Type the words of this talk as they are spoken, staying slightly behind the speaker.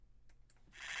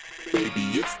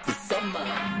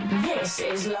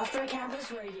Is Loughborough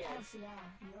Campus Radio.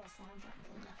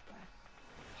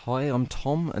 Hi, I'm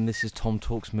Tom, and this is Tom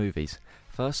Talks Movies.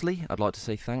 Firstly, I'd like to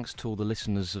say thanks to all the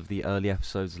listeners of the early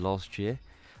episodes last year.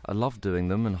 I loved doing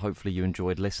them, and hopefully you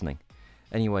enjoyed listening.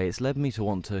 Anyway, it's led me to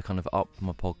want to kind of up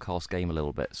my podcast game a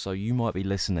little bit, so you might be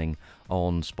listening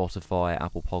on Spotify,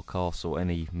 Apple Podcasts, or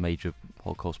any major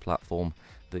podcast platform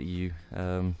that you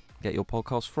get your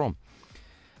podcast from.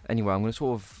 Anyway, I'm going to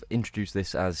sort of introduce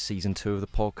this as Season 2 of the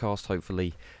podcast.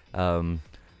 Hopefully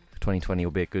 2020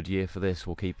 will be a good year for this.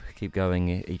 We'll keep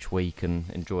going each week and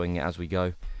enjoying it as we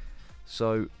go.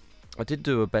 So, I did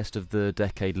do a best of the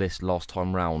decade list last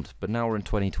time round, but now we're in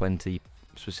 2020,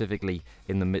 specifically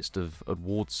in the midst of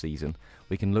awards season.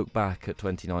 We can look back at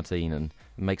 2019 and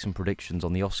make some predictions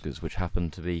on the Oscars, which happen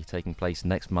to be taking place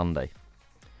next Monday.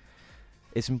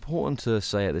 It's important to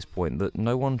say at this point that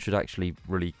no one should actually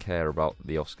really care about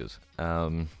the Oscars.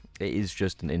 It is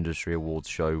just an industry awards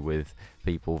show with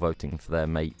people voting for their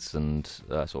mates and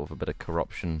sort of a bit of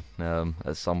corruption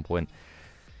at some point.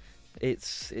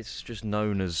 It's just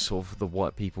known as sort of the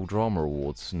white people drama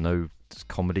awards. No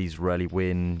comedies rarely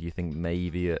win. You think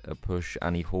maybe a push.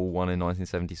 Annie Hall won in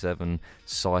 1977.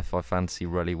 Sci-fi fantasy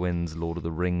rarely wins. Lord of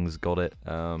the Rings got it.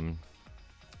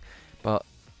 But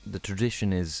the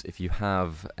tradition is if you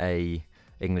have a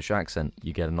English accent,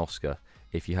 you get an Oscar.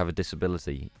 If you have a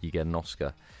disability, you get an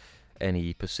Oscar.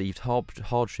 Any perceived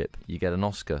hardship, you get an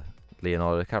Oscar.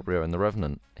 Leonardo DiCaprio in The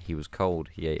Revenant, he was cold,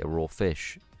 he ate a raw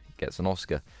fish, gets an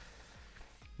Oscar.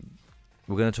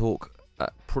 We're going to talk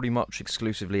pretty much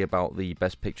exclusively about the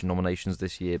Best Picture nominations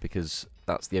this year because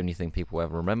that's the only thing people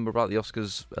ever remember about the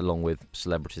Oscars, along with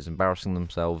celebrities embarrassing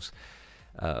themselves.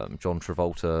 John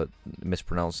Travolta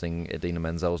mispronouncing Idina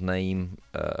Menzel's name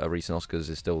at recent Oscars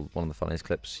is still one of the funniest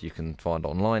clips you can find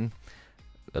online,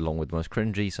 along with the most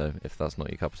cringy, so if that's not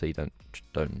your cup of tea,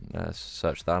 don't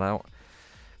search that out.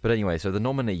 But anyway, so the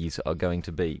nominees are going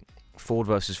to be Ford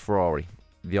vs Ferrari,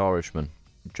 The Irishman,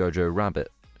 Jojo Rabbit,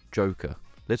 Joker,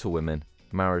 Little Women,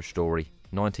 Marriage Story,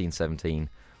 1917,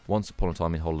 Once Upon a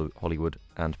Time in Hollywood,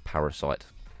 and Parasite.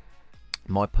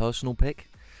 My personal pick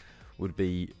would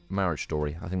be Marriage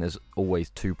Story. I think there's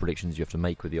always two predictions you have to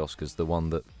make with the Oscars, the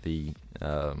one that the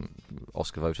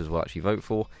Oscar voters will actually vote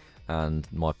for, and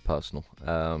my personal.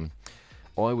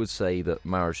 I would say that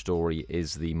Marriage Story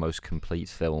is the most complete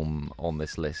film on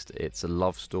this list. It's a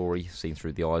love story seen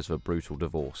through the eyes of a brutal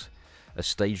divorce. A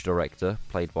stage director,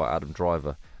 played by Adam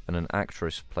Driver, and an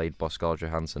actress played by Scarlett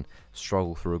Johansson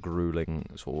struggle through a grueling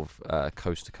sort of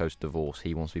coast-to-coast divorce.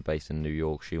 He wants to be based in New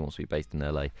York, she wants to be based in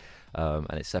LA,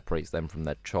 and it separates them from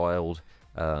their child,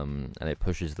 and it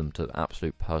pushes them to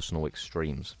absolute personal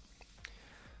extremes.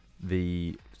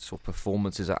 The sort of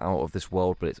performances are out of this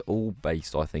world, but it's all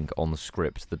based, I think, on the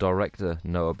script. The director,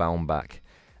 Noah Baumbach,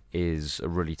 is a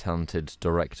really talented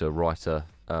director, writer,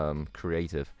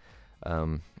 creative,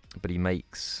 but he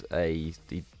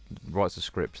writes a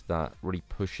script that really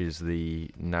pushes the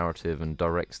narrative and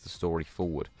directs the story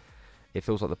forward. It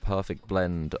feels like the perfect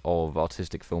blend of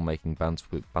artistic filmmaking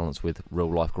balanced with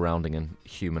real-life grounding and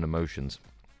human emotions.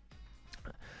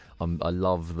 I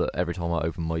love that every time I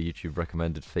open my YouTube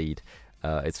recommended feed,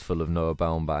 it's full of Noah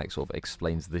Baumbach, sort of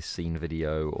explains this scene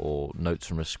video or notes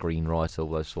from a screenwriter, all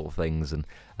those sort of things. And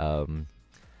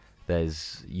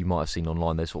you might have seen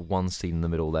online, there's sort of one scene in the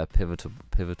middle there,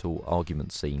 pivotal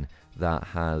argument scene, that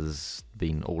has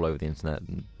been all over the internet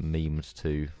and memed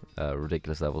to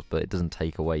ridiculous levels, but it doesn't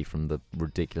take away from the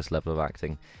ridiculous level of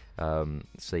acting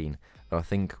scene. And I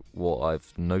think what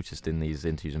I've noticed in these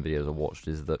interviews and videos I watched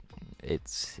is that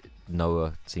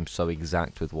Noah seems so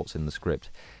exact with what's in the script.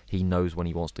 He knows when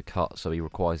he wants to cut, so he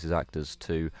requires his actors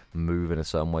to move in a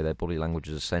certain way. Their body language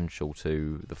is essential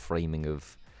to the framing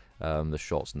of the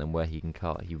shots, and then where he can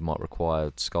cut, he might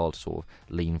require Scarlett to sort of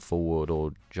lean forward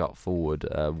or jut forward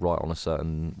right on a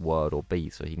certain word or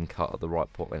beat, so he can cut at the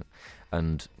right point.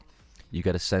 And you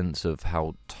get a sense of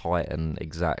how tight and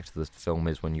exact the film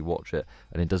is when you watch it,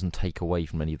 and it doesn't take away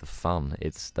from any of the fun.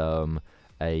 It's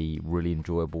a really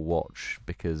enjoyable watch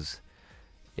because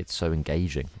it's so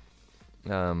engaging.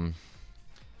 Not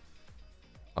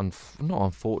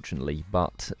unfortunately,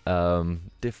 but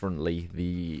differently,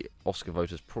 the Oscar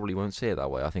voters probably won't see it that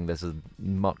way. I think there's a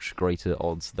much greater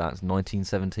odds that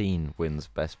 1917 wins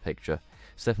Best Picture.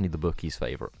 It's definitely the bookies'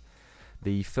 favourite.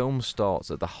 The film starts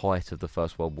at the height of the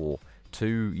First World War.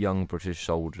 Two young British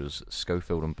soldiers,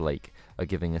 Schofield and Blake, are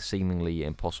giving a seemingly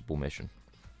impossible mission.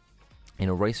 In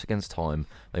a race against time,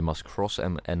 they must cross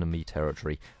enemy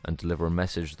territory and deliver a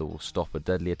message that will stop a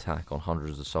deadly attack on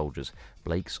hundreds of soldiers,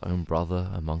 Blake's own brother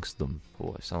amongst them.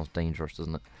 Oh, it sounds dangerous,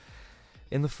 doesn't it?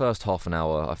 In the first half an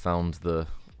hour, I found the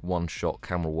one-shot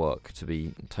camera work to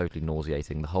be totally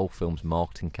nauseating. The whole film's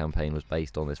marketing campaign was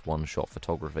based on this one-shot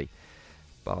photography,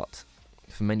 but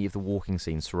for many of the walking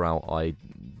scenes throughout, I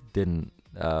didn't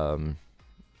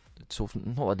sort of,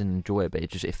 not that I didn't enjoy it, but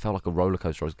it felt like a roller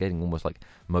coaster. I was getting almost like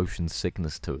motion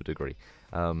sickness to a degree.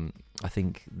 I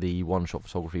think the one-shot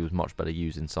photography was much better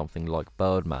used in something like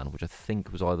Birdman, which I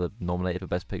think was either nominated for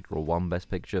Best Picture or won Best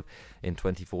Picture in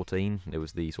 2014. It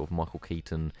was the sort of Michael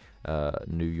Keaton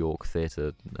New York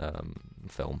theatre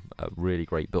film, really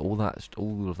great. But all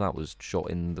of that was shot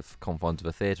in the confines of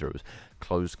a theatre. It was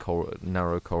closed,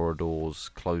 narrow corridors,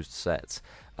 closed sets,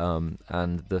 and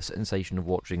the sensation of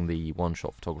watching the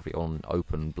one-shot photography on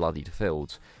open, bloodied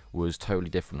fields was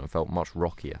totally different and felt much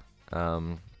rockier.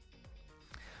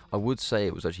 I would say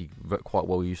it was actually quite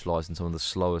well utilised in some of the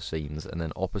slower scenes, and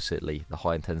then oppositely, the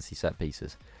high-intensity set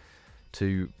pieces.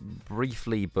 To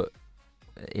briefly, but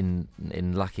in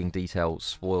lacking detail,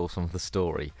 spoil some of the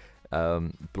story,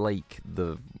 Blake,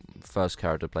 the first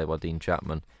character played by Dean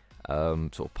Chapman,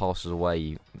 sort of passes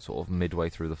away sort of midway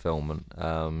through the film,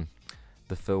 and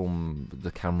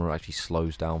the camera actually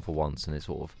slows down for once, and it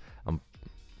sort of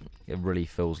it really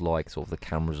feels like sort of the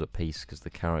camera's at peace because the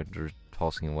character is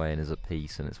passing away and is at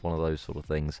peace, and it's one of those sort of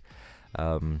things.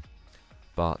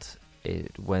 But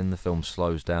when the film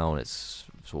slows down, it's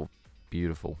sort of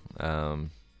beautiful. And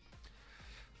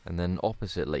then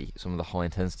oppositely, some of the high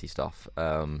intensity stuff.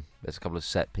 There's a couple of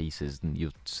set pieces, and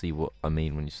you'll see what I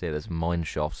mean when you see it. There's a mine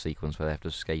shaft sequence where they have to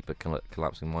escape a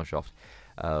collapsing mine shaft.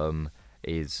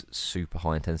 Is super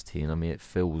high intensity, and I mean it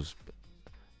feels.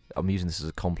 I'm using this as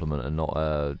a compliment and not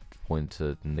a point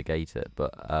to negate it,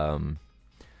 but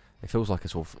it feels like a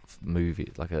sort of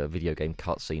movie, like a video game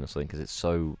cutscene or something, because it's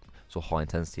so sort of high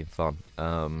intensity and fun.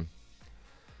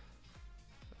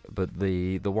 But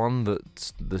the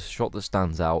shot that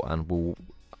stands out and will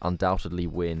undoubtedly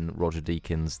win Roger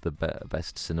Deakins the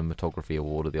best cinematography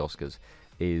award at the Oscars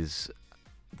is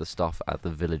the stuff at the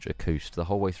village Acoust. The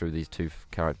whole way through, these two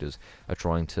characters are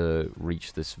trying to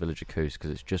reach this village Acoust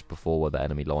because it's just before where the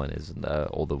enemy line is, and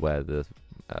where the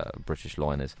British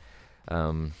line is.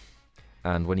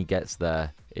 And when he gets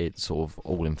there, it's sort of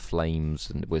all in flames,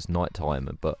 and it was night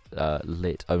time, but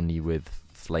lit only with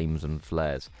flames and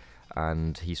flares.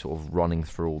 And he's sort of running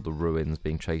through all the ruins,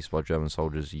 being chased by German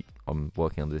soldiers. I'm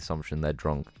working under the assumption they're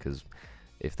drunk, because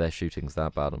if their shooting's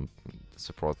that bad, I'm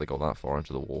surprised they got that far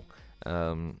into the war.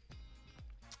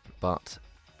 But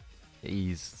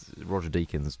Roger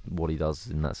Deakins, what he does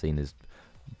in that scene is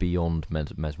beyond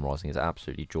mesmerising. It's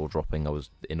absolutely jaw-dropping. I was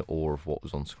in awe of what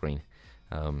was on screen.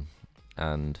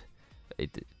 And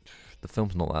the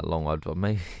film's not that long.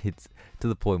 It's to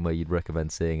the point where you'd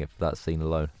recommend seeing it for that scene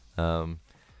alone.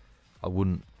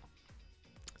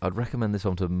 I'd recommend this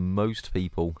one to most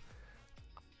people,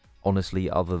 honestly,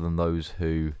 other than those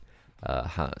who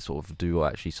sort of do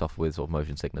actually suffer with sort of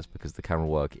motion sickness, because the camera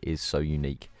work is so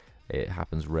unique. It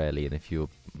happens rarely, and if your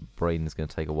brain is going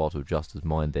to take a while to adjust as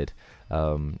mine did,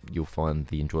 you'll find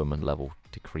the enjoyment level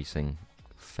decreasing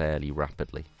fairly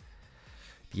rapidly.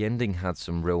 The ending had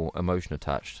some real emotion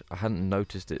attached. I hadn't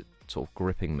noticed it sort of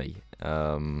gripping me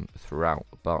throughout,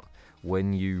 but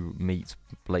when you meet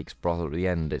Blake's brother at the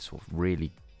end, it sort of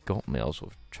really got me. I was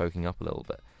sort of choking up a little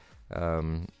bit.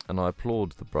 And I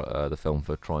applaud the film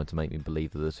for trying to make me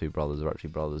believe that the two brothers are actually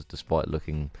brothers, despite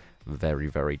looking very,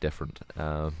 very different.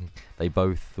 They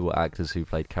both were actors who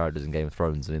played characters in Game of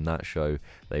Thrones, and in that show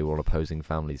they were on opposing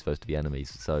families, supposed to be enemies.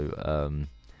 So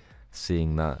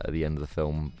seeing that at the end of the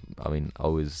film, I mean, I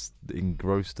was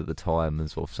engrossed at the time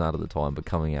and sort of sad at the time, but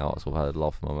coming out, I sort of had a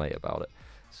laugh with my mate about it.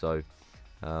 So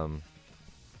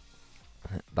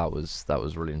that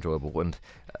was really enjoyable, and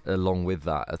along with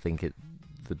that, I think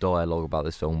the dialogue about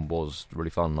this film was really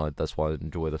fun. That's why I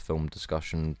enjoy the film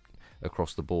discussion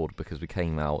across the board, because we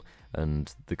came out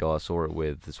and the guy I saw it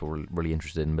with is sort of really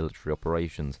interested in military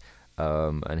operations,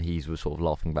 and he was sort of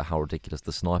laughing about how ridiculous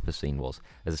the sniper scene was.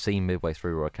 There's a scene midway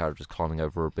through where a character's climbing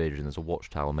over a bridge and there's a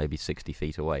watchtower maybe 60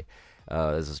 feet away.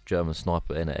 There's a German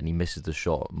sniper in it, and he misses the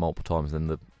shot multiple times, and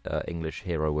the English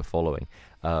hero we're following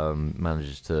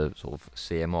manages to sort of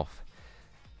see him off.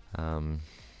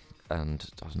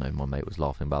 And I don't know, my mate was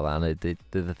laughing about that, and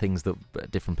they're the things that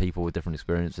different people with different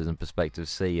experiences and perspectives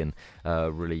see, and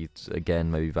really, again,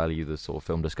 maybe value the sort of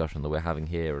film discussion that we're having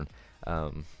here.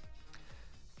 And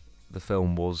the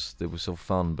film was sort of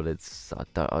fun, but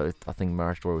I think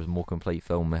Marriage Story was a more complete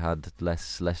film. It had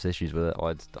less issues with it.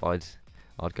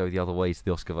 I'd go the other way to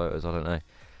the Oscar voters. I don't know.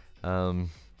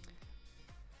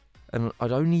 And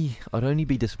I'd only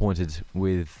be disappointed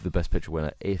with the Best Picture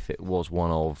winner if it was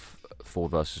one of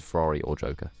Ford versus Ferrari or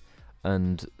Joker,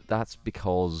 and that's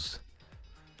because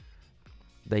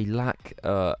they lack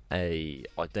a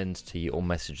identity or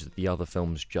message that the other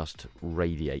films just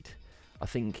radiate. I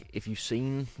think if you've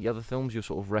seen the other films, you'll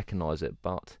sort of recognise it,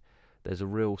 but there's a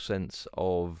real sense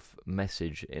of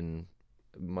message in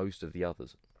most of the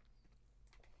others.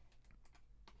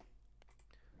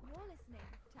 You're listening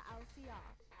to LCR.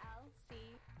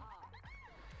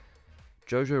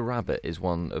 Jojo Rabbit is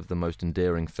one of the most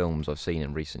endearing films I've seen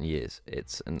in recent years.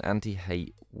 It's an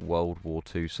anti-hate World War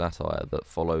II satire that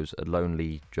follows a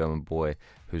lonely German boy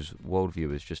whose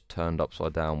worldview is just turned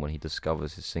upside down when he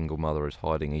discovers his single mother is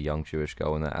hiding a young Jewish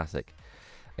girl in their attic.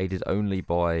 Aided only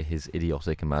by his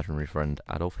idiotic imaginary friend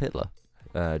Adolf Hitler,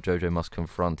 Jojo must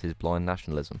confront his blind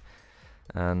nationalism.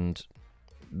 And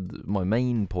my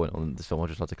main point on this film, I'd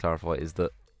just like to clarify, is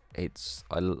that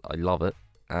I love it,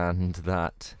 and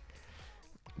that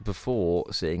before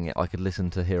seeing it, I could listen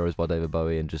to Heroes by David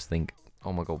Bowie and just think,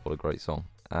 oh my god, what a great song.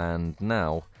 And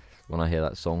now, when I hear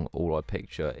that song, all I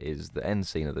picture is the end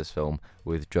scene of this film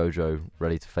with Jojo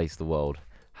ready to face the world,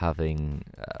 having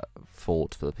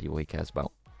fought for the people he cares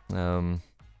about.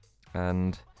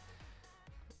 And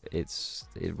it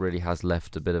really has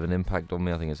left a bit of an impact on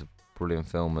me. I think it's a brilliant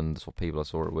film, and the sort of people I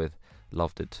saw it with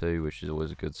loved it too, which is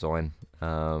always a good sign.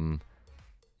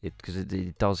 Because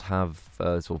it does have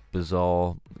a sort of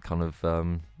bizarre kind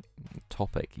of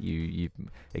topic. You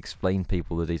explain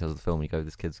people the details of the film, you go,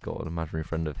 this kid's got an imaginary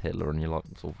friend of Hitler, and you're like,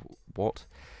 sort of, what?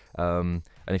 And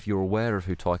if you're aware of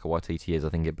who Taika Waititi is, I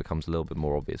think it becomes a little bit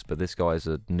more obvious. But this guy is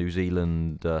a New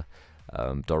Zealand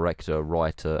director,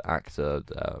 writer, actor,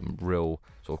 real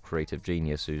sort of creative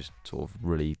genius who's sort of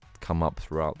really come up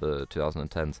throughout the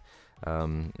 2010s.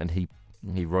 And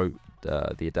he wrote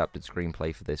the adapted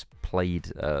screenplay for this,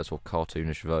 played a sort of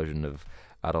cartoonish version of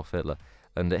Adolf Hitler,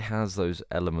 and it has those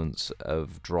elements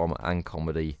of drama and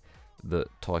comedy that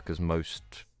Taika's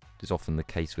is often the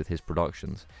case with his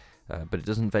productions, but it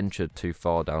doesn't venture too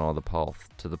far down either path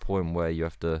to the point where you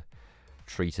have to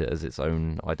treat it as its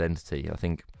own identity. I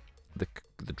think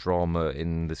the drama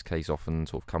in this case often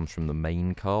sort of comes from the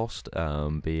main cast,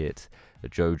 be it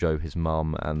Jojo, his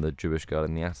mum, and the Jewish girl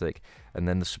in the attic, and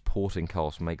then the supporting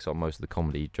cast makes up most of the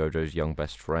comedy. Jojo's young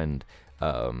best friend,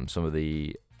 some of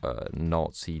the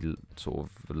Nazi sort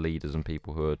of leaders and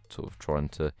people who are sort of trying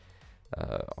to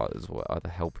either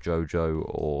help Jojo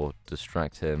or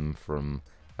distract him from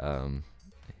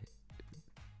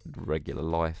regular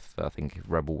life. I think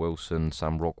Rebel Wilson,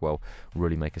 Sam Rockwell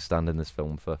really make a stand in this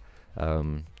film for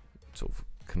sort of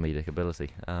comedic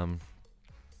ability.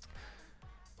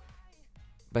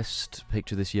 Best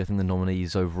Picture this year, I think the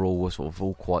nominees overall were sort of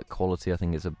all quite quality. I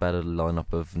think it's a better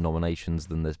lineup of nominations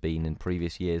than there's been in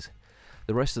previous years.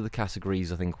 The rest of the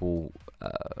categories I think will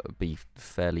be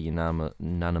fairly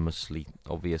unanimously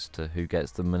obvious to who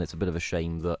gets them, and it's a bit of a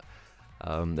shame that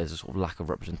there's a sort of lack of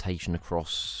representation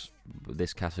across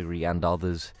this category and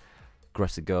others.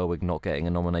 Greta Gerwig not getting a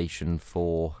nomination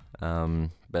for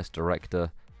Best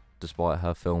Director, despite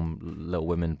her film Little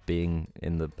Women being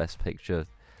in the Best Picture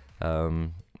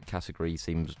category,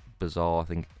 seems bizarre. I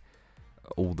think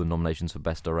all the nominations for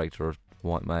Best Director are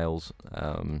white males,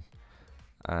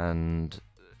 and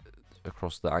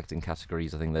across the acting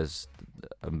categories I think there's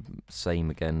same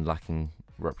again, lacking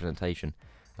representation.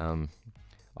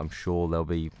 I'm sure there'll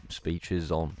be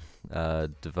speeches on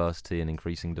diversity and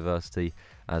increasing diversity,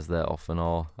 as there often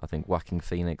are. I think Joaquin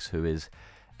Phoenix, who is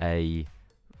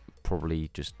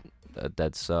probably just a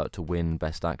dead cert to win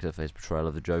Best Actor for his portrayal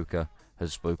of the Joker,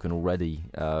 has spoken already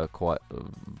quite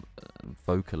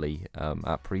vocally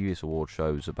at previous award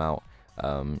shows about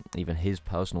even his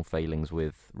personal failings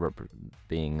with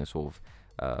being a sort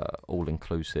of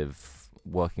all-inclusive,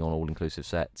 working on all-inclusive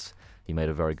sets. He made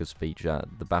a very good speech at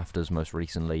the BAFTAs most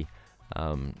recently,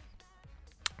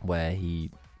 where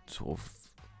he sort of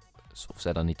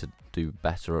said, I need to do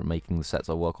better at making the sets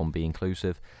I work on be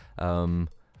inclusive.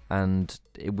 And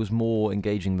it was more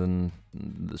engaging than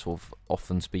the sort of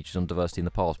often speeches on diversity in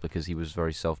the past, because he was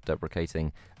very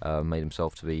self-deprecating, made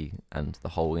himself to be, and the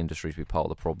whole industry to be, part of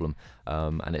the problem,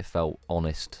 and it felt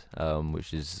honest,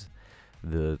 which is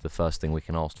the first thing we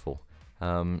can ask for.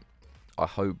 I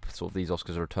hope sort of these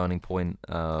Oscars are a turning point.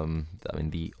 I mean,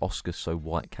 the Oscars So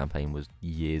White campaign was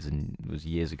years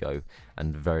ago,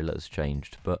 and very little has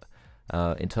changed. But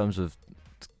in terms of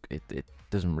it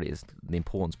doesn't really, the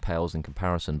importance pales in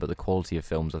comparison. But the quality of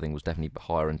films, I think, was definitely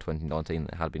higher in 2019 than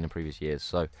it had been in previous years.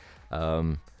 So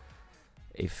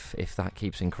if that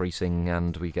keeps increasing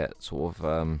and we get sort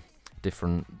of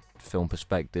different film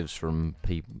perspectives from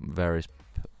various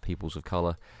peoples of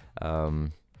colour,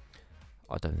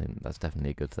 I don't think that's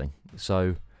definitely a good thing.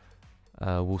 So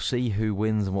We'll see who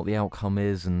wins and what the outcome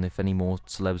is, and if any more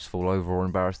celebs fall over or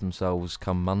embarrass themselves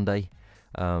come Monday.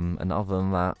 And other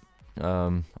than that,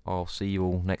 I'll see you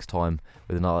all next time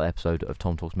with another episode of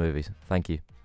Tom Talks Movies. Thank you.